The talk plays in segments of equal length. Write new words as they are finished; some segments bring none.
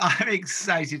I'm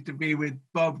excited to be with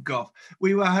Bob Goff.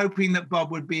 We were hoping that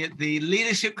Bob would be at the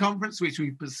leadership conference, which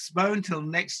we postponed till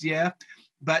next year.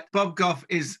 But Bob Goff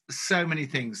is so many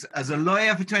things. As a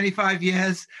lawyer for 25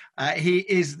 years, he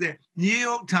is the New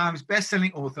York Times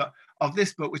bestselling author of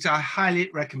this book, which I highly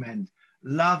recommend,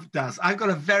 Love Does. I've got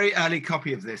a very early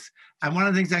copy of this. And one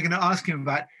of the things I'm going to ask him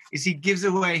about is he gives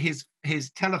away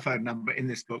his telephone number in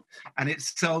this book, and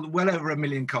it's sold well over 1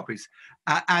 million copies.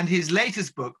 And his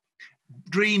latest book,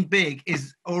 Dream Big,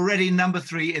 is already number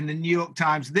 3 in the New York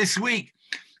Times this week.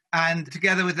 And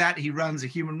together with that, he runs a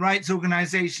human rights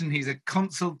organization. He's a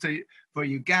consul for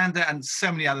Uganda and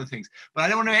so many other things. But I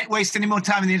don't want to waste any more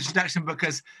time in the introduction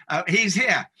because he's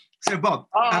here. So, Bob,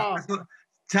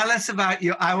 tell us about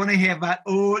I want to hear about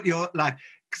all your life.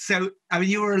 So, I mean,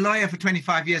 you were a lawyer for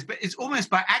 25 years, but it's almost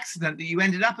by accident that you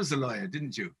ended up as a lawyer,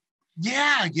 didn't you?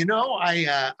 Yeah,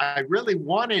 I really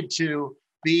wanted to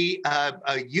be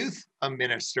a youth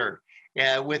minister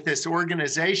with this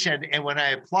organization. And when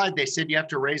I applied, they said, you have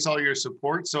to raise all your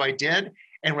support. So I did.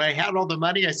 And when I had all the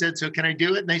money, I said, so can I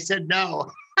do it? And they said, no.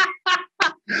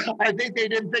 I think they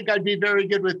didn't think I'd be very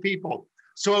good with people.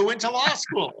 So I went to law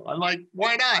school. I'm like,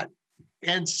 why not?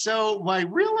 And so my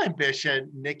real ambition,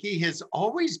 Nikki, has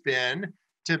always been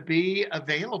to be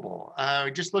available.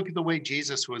 Just look at the way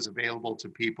Jesus was available to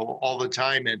people all the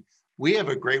time. And we have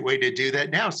a great way to do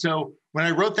that now. So when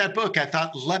I wrote that book, I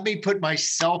thought, let me put my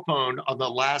cell phone on the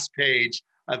last page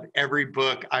of every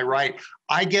book I write.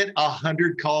 I get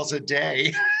 100 calls a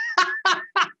day.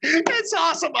 It's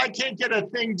awesome. I can't get a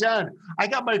thing done. I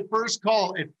got my first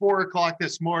call at 4:00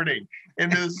 this morning in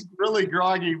this really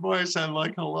groggy voice. I'm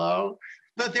like, hello.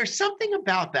 But there's something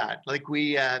about that. Like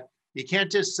you can't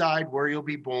decide where you'll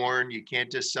be born. You can't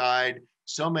decide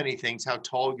so many things, how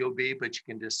tall you'll be, but you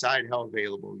can decide how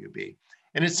available you'll be.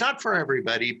 And it's not for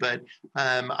everybody, but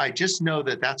I just know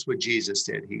that that's what Jesus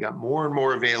did. He got more and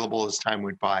more available as time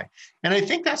went by. And I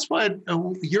think that's what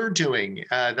you're doing.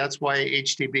 That's why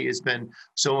HTB has been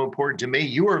so important to me.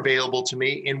 You were available to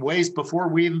me in ways before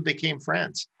we even became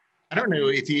friends. I don't know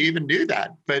if you even knew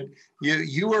that, but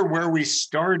you were where we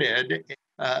started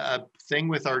a thing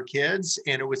with our kids,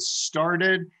 and it was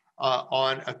started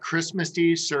on a Christmas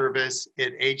Eve service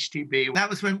at HTB. That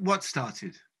was when what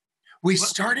started? We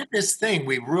started this thing.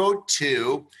 We wrote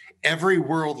to every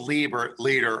world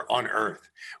leader on earth.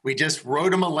 We just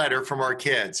wrote them a letter from our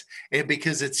kids, and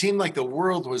because it seemed like the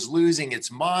world was losing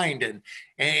its mind.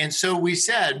 And so we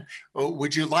said,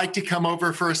 would you like to come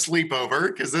over for a sleepover?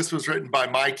 Because this was written by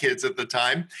my kids at the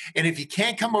time. And if you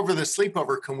can't come over the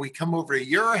sleepover, can we come over to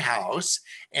your house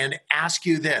and ask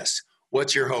you this?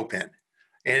 What's your hope in?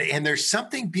 And there's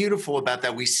something beautiful about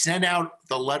that. We sent out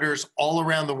the letters all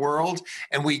around the world,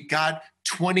 and we got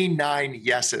 29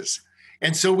 yeses.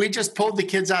 And so we just pulled the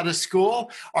kids out of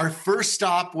school. Our first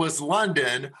stop was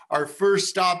London. Our first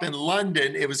stop in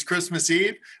London, it was Christmas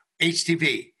Eve,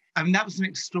 HTB. I mean, that was an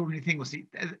extraordinary thing, wasn't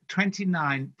it?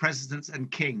 29 presidents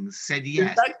and kings said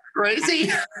yes. Isn't that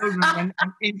crazy? And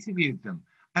interviewed them.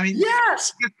 I mean,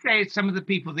 yes. Let's say some of the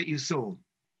people that you saw.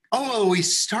 Oh, we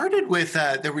started with,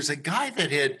 there was a guy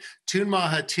that Tun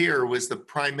Mahathir was the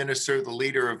prime minister, the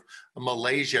leader of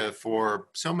Malaysia for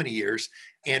so many years.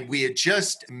 And we had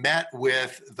just met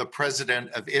with the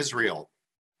president of Israel.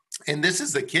 And this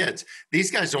is the kids. These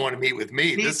guys don't want to meet with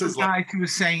me. This is the guy who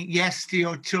was saying yes to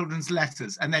your children's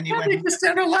letters. And then you went. You just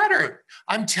sent a letter.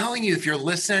 I'm telling you, if you're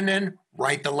listening,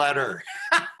 write the letter.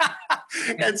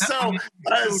 And so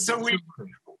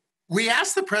we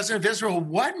asked the president of Israel,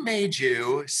 what made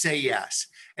you say yes?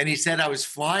 And he said, I was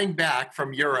flying back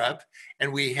from Europe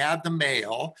and we had the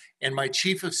mail, and my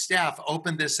chief of staff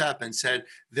opened this up and said,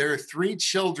 there are 3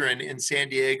 children in San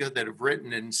Diego that have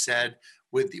written and said,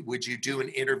 would you do an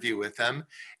interview with them?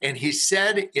 And he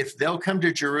said, if they'll come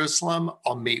to Jerusalem,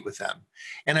 I'll meet with them.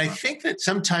 And I think that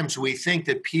sometimes we think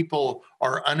that people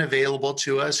are unavailable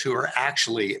to us who are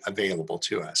actually available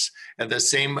to us. And the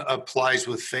same applies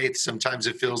with faith. Sometimes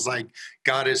it feels like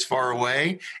God is far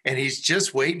away and he's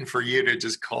just waiting for you to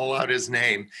just call out his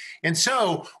name. And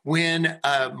so when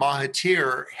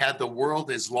Mahathir had the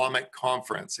World Islamic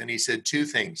Conference, and he said 2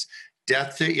 things,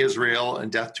 death to Israel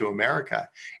and death to America.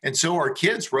 And so our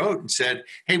kids wrote and said,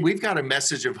 hey, we've got a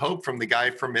message of hope from the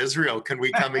guy from Israel. Can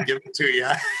we come and give it to you?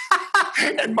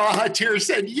 And Mahathir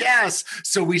said, yes.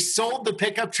 So we sold the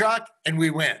pickup truck and we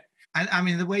went. And I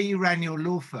mean, the way you ran your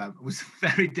law firm was a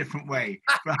very different way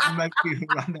from how most people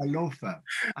run their law firm.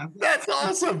 That's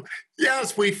awesome.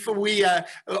 Yes,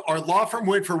 our law firm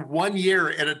went for 1 year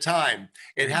at a time.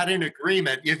 It had an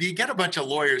agreement. If you get a bunch of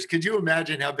lawyers, could you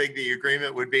imagine how big the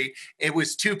agreement would be? It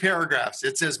was 2 paragraphs.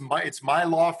 It says, it's my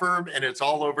law firm, and it's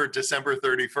all over December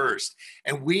 31st.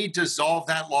 And we dissolved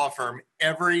that law firm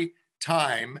every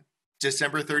time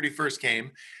December 31st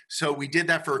came. So we did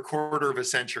that for a quarter of a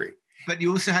century. But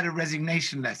you also had a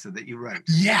resignation letter that you wrote.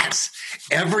 Yes.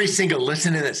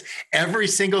 Listen to this. Every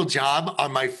single job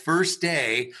on my first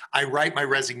day, I write my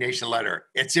resignation letter.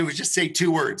 It would just say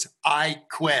 2 words, I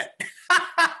quit.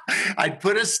 I'd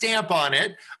put a stamp on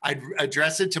it. I'd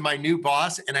address it to my new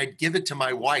boss, and I'd give it to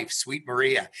my wife, Sweet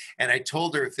Maria. And I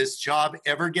told her, if this job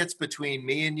ever gets between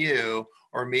me and you,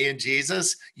 or me and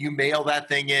Jesus, you mail that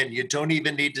thing in. You don't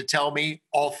even need to tell me.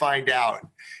 I'll find out.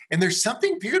 And there's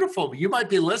something beautiful. You might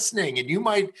be listening, and you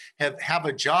might have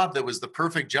a job that was the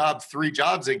perfect job 3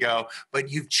 jobs ago, but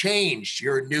you've changed.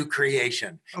 You're a new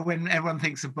creation. When everyone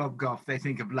thinks of Bob Goff, they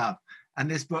think of love. And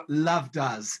this book, Love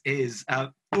Does, is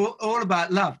all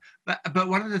about love. But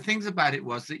one of the things about it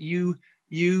was that you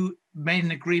made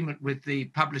an agreement with the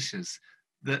publishers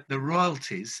that the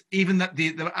royalties, even that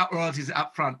the royalties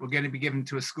up front, were going to be given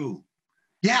to a school.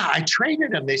 Yeah, I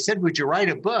traded them. They said, would you write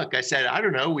a book? I said, I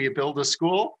don't know. Will you build a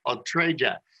school? I'll trade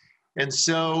you. And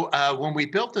so when we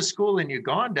built the school in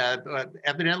Uganda,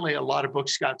 evidently a lot of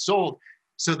books got sold.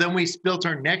 So then we built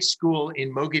our next school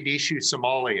in Mogadishu,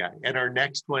 Somalia, and our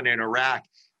next one in Iraq.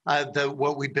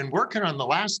 What we've been working on the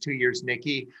last 2 years,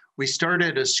 Nikki, we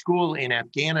started a school in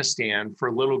Afghanistan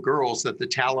for little girls that the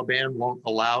Taliban won't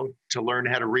allow to learn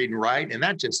how to read and write. And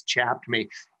that just chapped me.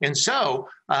 And so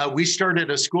we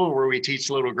started a school where we teach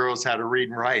little girls how to read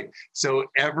and write. So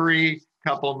every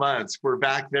couple months, we're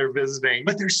back there visiting.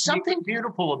 But there's something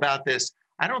beautiful about this.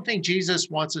 I don't think Jesus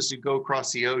wants us to go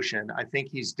across the ocean. I think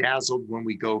he's dazzled when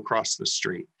we go across the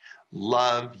street.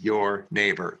 Love your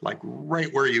neighbor, like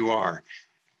right where you are.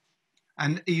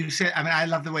 And you say, I mean, I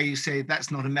love the way you say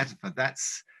that's not a metaphor.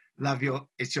 That's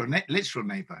it's your literal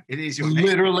neighbor. It is your neighbor.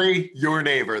 Literally your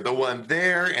neighbor, the one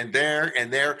there and there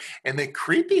and there. And the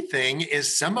creepy thing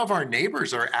is some of our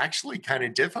neighbors are actually kind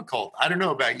of difficult. I don't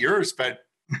know about yours, but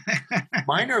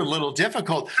mine are a little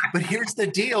difficult. But here's the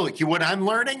deal. What I'm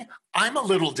learning, I'm a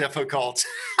little difficult.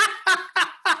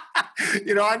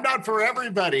 I'm not for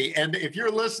everybody. And if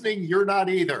you're listening, you're not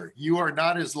either. You are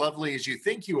not as lovely as you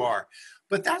think you are.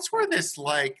 But that's where this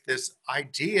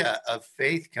idea of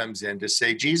faith comes in to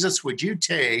say, Jesus, would you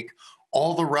take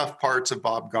all the rough parts of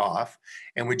Bob Goff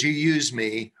and would you use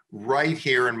me right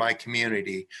here in my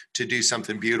community to do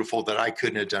something beautiful that I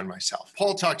couldn't have done myself?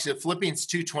 Paul talks in Philippians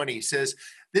 2:20, he says,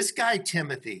 this guy,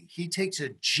 Timothy, he takes a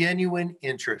genuine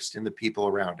interest in the people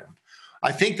around him.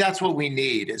 I think that's what we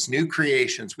need as new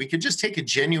creations. We could just take a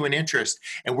genuine interest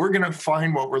and we're going to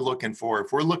find what we're looking for.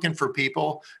 If we're looking for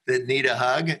people that need a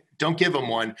hug, don't give them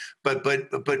one,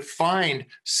 but find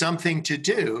something to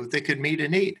do that could meet a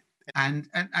need. And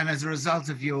as a result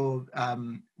of your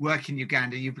work in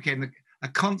Uganda, you became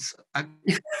Isn't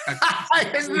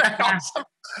that awesome?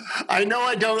 I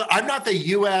know I'm not the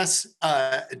U.S.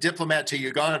 Diplomat to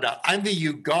Uganda. I'm the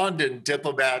Ugandan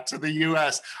diplomat to the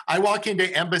U.S. I walk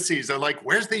into embassies. They're like,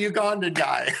 where's the Ugandan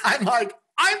guy? I'm like,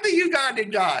 I'm the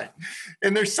Ugandan guy.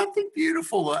 And there's something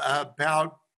beautiful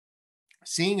about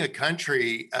seeing a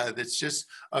country that's just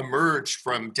emerged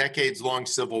from decades-long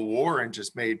civil war and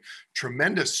just made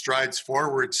tremendous strides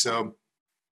forward. So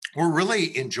we're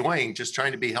really enjoying just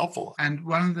trying to be helpful. And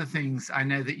one of the things I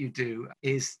know that you do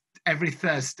is every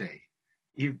Thursday,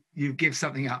 you give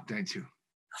something up, don't you?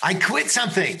 I quit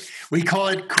something. We call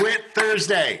it Quit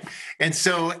Thursday. And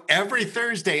so every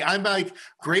Thursday, I'm like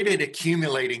great at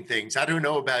accumulating things. I don't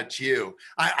know about you.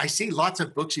 I see lots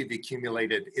of books you've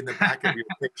accumulated in the back of your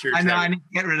pictures. I know, I need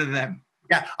to get rid of them.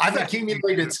 Yeah, I've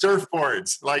accumulated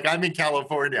surfboards, like I'm in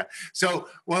California. So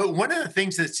one of the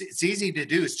things it's easy to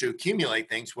do is to accumulate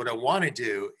things. What I want to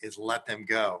do is let them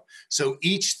go. So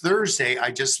each Thursday,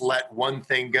 I just let one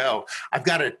thing go. I've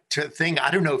got a thing,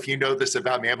 I don't know if you know this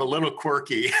about me. I'm a little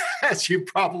quirky, as you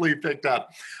probably picked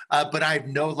up, but I have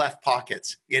no left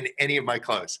pockets in any of my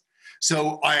clothes.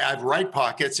 So I have right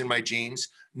pockets in my jeans,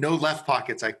 no left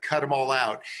pockets. I cut them all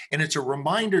out. And it's a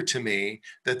reminder to me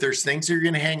that there's things that you're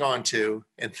going to hang on to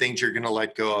and things you're going to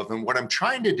let go of. And what I'm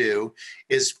trying to do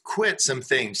is quit some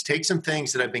things, take some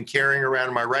things that I've been carrying around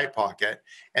in my right pocket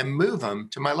and move them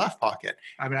to my left pocket.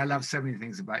 I mean, I love so many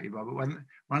things about you, Bob.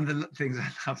 But one of the things I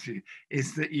love you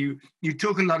is that you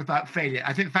talk a lot about failure.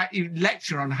 I think, in fact, you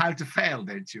lecture on how to fail,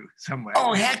 don't you, somewhere?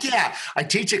 Oh, heck yeah. I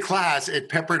teach a class at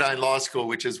Pepperdine Law School,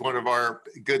 which is one of our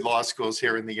good law schools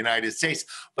here in the United States.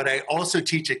 But I also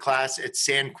teach a class at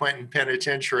San Quentin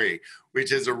Penitentiary,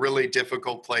 which is a really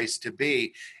difficult place to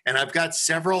be. And I've got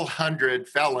several hundred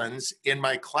felons in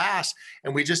my class,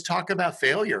 and we just talk about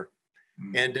failure.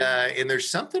 And there's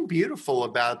something beautiful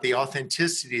about the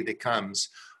authenticity that comes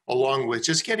along with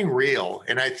just getting real.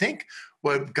 And I think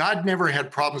what God never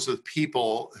had problems with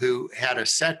people who had a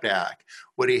setback.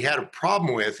 What he had a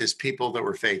problem with is people that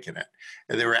were faking it.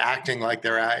 And they were acting like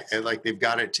they've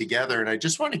got it together. And I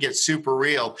just want to get super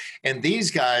real. And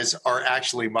these guys are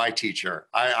actually my teacher.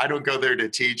 I don't go there to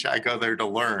teach. I go there to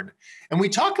learn. And we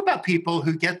talk about people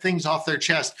who get things off their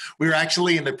chest. We were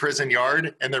actually in the prison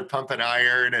yard and they're pumping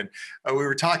iron. And we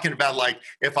were talking about, like,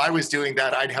 if I was doing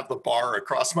that, I'd have the bar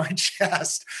across my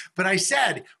chest. But I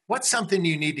said, what's something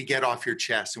you need to get off your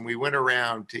chest? And we went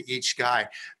around to each guy.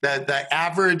 The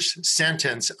average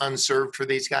sentence unserved for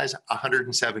these guys,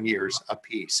 107 years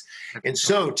apiece. And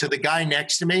so to the guy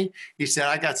next to me, he said,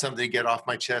 I got something to get off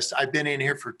my chest. I've been in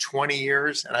here for 20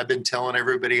 years and I've been telling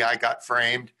everybody I got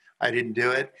framed. I didn't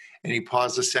do it. And he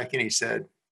paused a second. He said,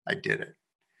 I did it.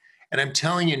 And I'm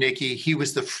telling you, Nikki, he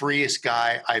was the freest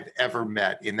guy I've ever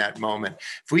met in that moment.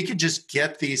 If we could just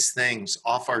get these things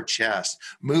off our chest,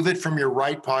 move it from your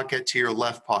right pocket to your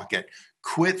left pocket,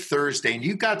 quit Thursday, and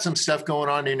you've got some stuff going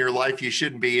on in your life you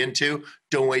shouldn't be into,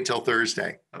 don't wait till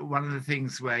Thursday. One of the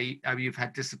things where you've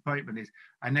had disappointment is,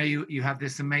 I know you have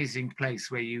this amazing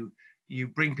place where you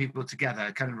bring people together,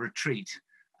 a kind of a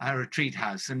retreat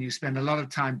house, and you spend a lot of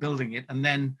time building it, and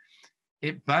then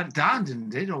it burnt down,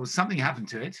 didn't it? Or something happened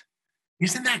to it.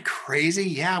 Isn't that crazy?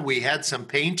 Yeah, we had some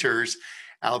painters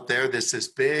out there. This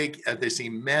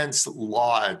immense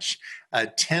lodge,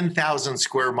 10,000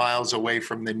 square miles away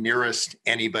from the nearest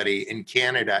anybody in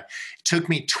Canada. It took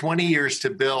me 20 years to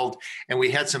build, and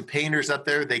we had some painters up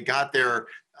there. They got their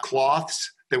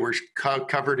cloths that were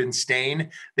covered in stain.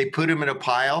 They put them in a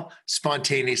pile,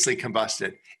 spontaneously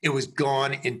combusted. It was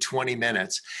gone in 20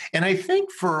 minutes. And I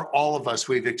think for all of us,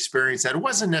 we've experienced that. It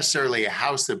wasn't necessarily a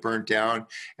house that burnt down.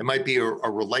 It might be a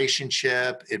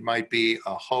relationship. It might be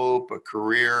a hope, a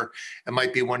career. It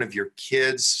might be one of your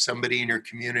kids, somebody in your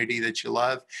community that you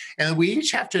love. And we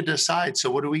each have to decide, so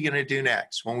what are we going to do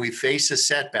next? When we face a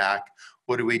setback,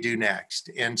 what do we do next?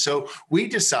 And so we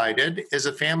decided as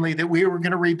a family that we were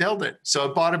going to rebuild it. So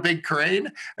I bought a big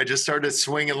crane. I just started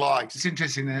swinging logs. It's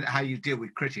interesting how you deal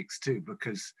with critics too,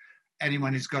 because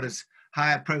anyone who's got as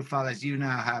high a profile as you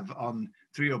now have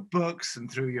through your books and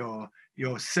through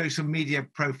your social media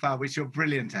profile, which you're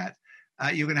brilliant at,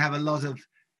 you're going to have a lot of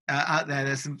out there.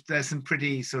 There's some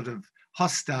pretty sort of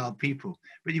hostile people,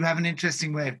 but you have an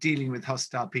interesting way of dealing with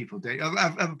hostile people,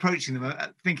 of approaching them,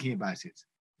 thinking about it.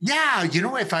 Yeah,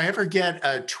 if I ever get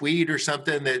a tweet or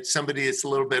something that somebody is a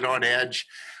little bit on edge,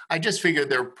 I just figured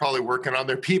they're probably working on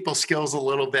their people skills a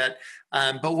little bit.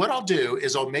 But what I'll do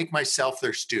is I'll make myself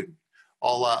their student.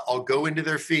 I'll go into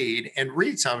their feed and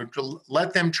read something to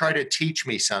let them try to teach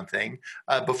me something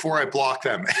before I block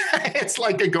them. It's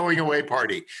like a going away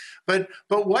party. But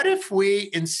what if we,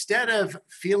 instead of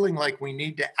feeling like we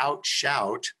need to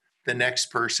outshout the next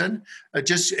person,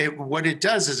 what it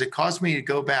does is it caused me to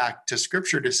go back to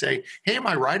scripture to say, hey, am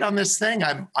I right on this thing?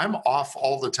 I'm off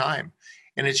all the time.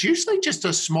 And it's usually just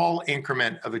a small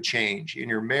increment of a change in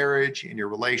your marriage, in your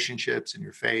relationships, in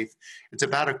your faith. It's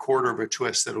about a quarter of a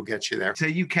twist that'll get you there. So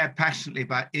you care passionately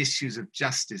about issues of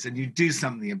justice and you do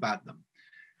something about them.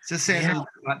 So say a little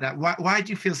bit about that. Why do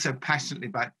you feel so passionately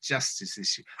about justice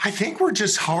issues? I think we're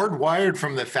just hardwired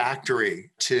from the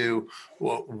factory to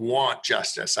want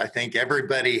justice. I think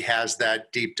everybody has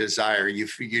that deep desire.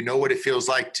 You know what it feels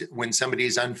like when somebody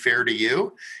is unfair to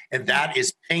you, and that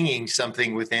is pinging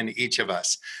something within each of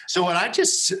us. So what I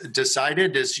just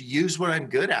decided is use what I'm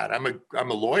good at. I'm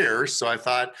a lawyer, so I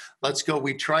thought, let's go.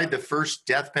 We tried the first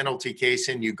death penalty case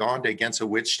in Uganda against a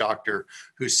witch doctor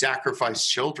who sacrificed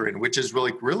children, which is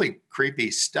really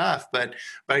creepy stuff. But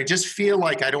I just feel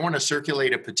like I don't want to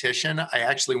circulate a petition. I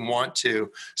actually want to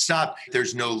stop.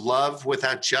 There's no love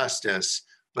without justice,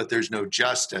 but there's no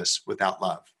justice without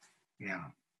love. Yeah.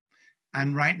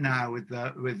 And right now with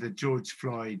the George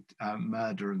Floyd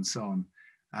murder and so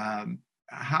on,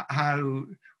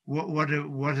 what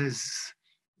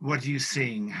are you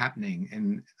seeing happening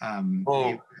in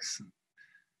the US?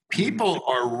 People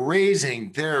are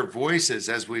raising their voices,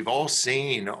 as we've all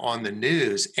seen on the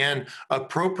news, and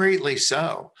appropriately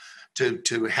so.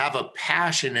 to have a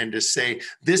passion and to say,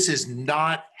 this is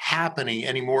not happening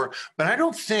anymore. But I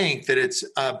don't think that it's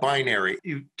binary.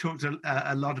 You talked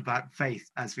a lot about faith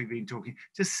as we've been talking.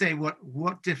 Just say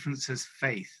what difference has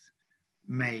faith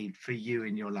made for you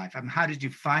in your life? How did you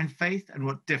find faith, and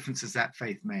what difference has that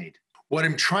faith made? What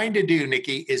I'm trying to do,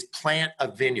 Nikki, is plant a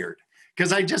vineyard,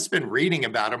 because I've just been reading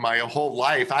about it my whole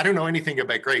life. I don't know anything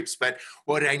about grapes, but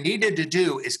what I needed to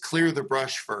do is clear the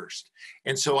brush first.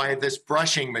 And so I have this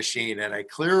brushing machine, and I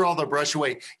clear all the brush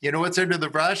away. You know what's under the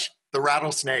brush? The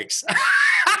rattlesnakes.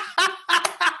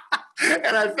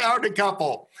 And I found a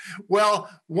couple. Well,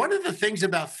 one of the things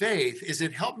about faith is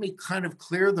it helped me kind of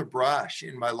clear the brush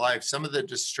in my life, some of the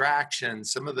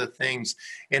distractions, some of the things.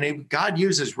 And God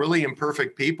uses really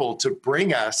imperfect people to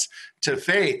bring us to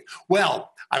faith.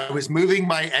 Well, I was moving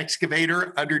my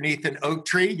excavator underneath an oak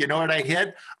tree. You know what I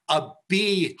hit? A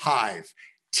beehive.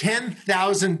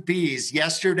 10,000 bees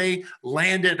yesterday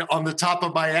landed on the top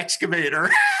of my excavator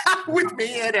with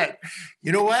me in it.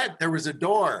 You know what? There was a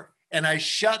door. And I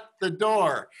shut the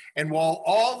door. And while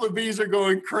all the bees are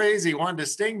going crazy, wanting to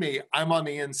sting me, I'm on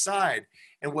the inside.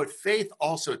 And what faith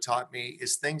also taught me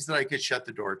is things that I could shut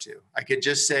the door to. I could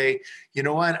just say, you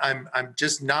know what? I'm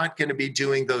just not going to be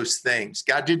doing those things.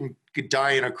 God didn't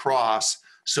die on a cross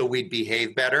so we'd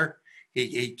behave better.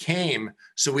 He came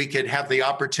so we could have the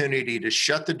opportunity to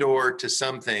shut the door to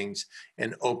some things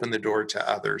and open the door to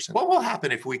others. What will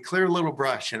happen if we clear a little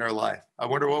brush in our life? I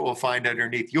wonder what we'll find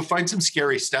underneath. You'll find some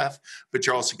scary stuff, but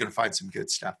you're also going to find some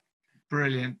good stuff.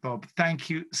 Brilliant, Bob. Thank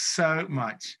you so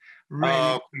much.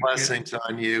 Really blessings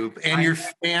on you and your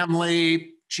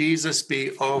family. Jesus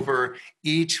be over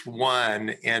each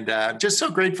one. And just so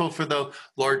grateful for the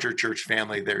larger church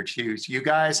family there too. You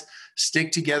guys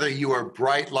stick together. You are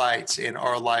bright lights in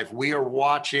our life. We are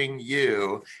watching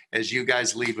you as you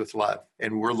guys lead with love,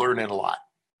 and we're learning a lot.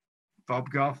 Bob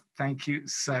Goff, thank you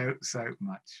so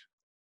much.